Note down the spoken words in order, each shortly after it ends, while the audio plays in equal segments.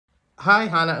Hi,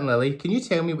 Hannah and Lily. Can you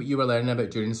tell me what you were learning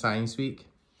about during Science Week?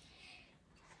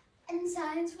 In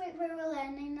Science Week, we were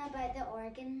learning about the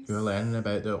organs. You were learning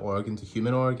about the organs, the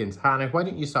human organs. Hannah, why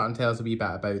don't you start and tell us a wee bit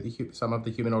about some of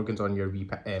the human organs on your wee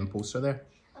poster there?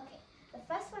 Okay, the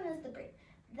first one is the brain.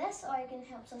 This organ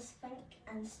helps us think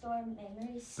and store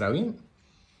memories. Brilliant.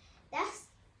 This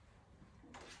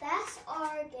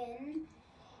organ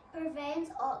prevents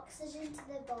oxygen to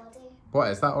the body. What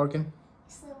is that organ?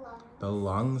 It's the lungs. The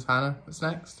lungs, Hannah. What's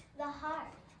next? The heart.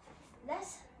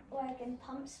 This organ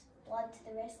pumps blood to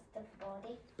the rest of the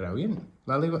body. Brilliant.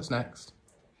 Lily, what's next?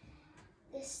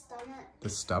 The stomach. The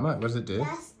stomach. What does it do?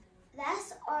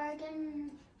 This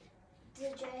organ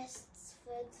digests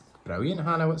food. Brilliant.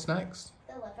 Hannah, what's next?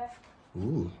 The liver.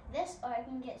 Ooh. This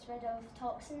organ gets rid of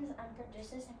toxins and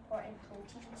produces important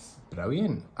proteins.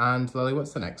 Brilliant. And Lily,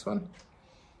 what's the next one?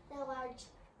 The large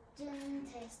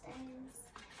intestines.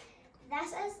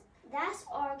 This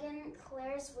organ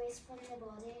clears waste from the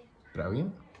body.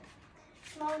 Brilliant.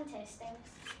 Small intestines.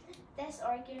 This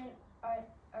organ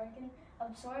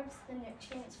absorbs the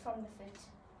nutrients from the food.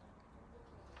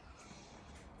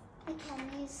 The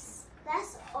kidneys.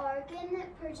 This organ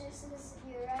produces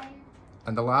urine.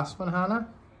 And the last one, Hannah?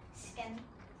 Skin.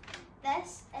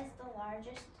 This is the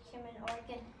largest human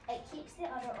organ. It keeps the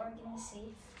other organs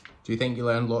safe. Do you think you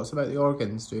learned lots about the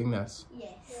organs doing this?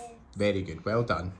 Yes. Very good. Well done.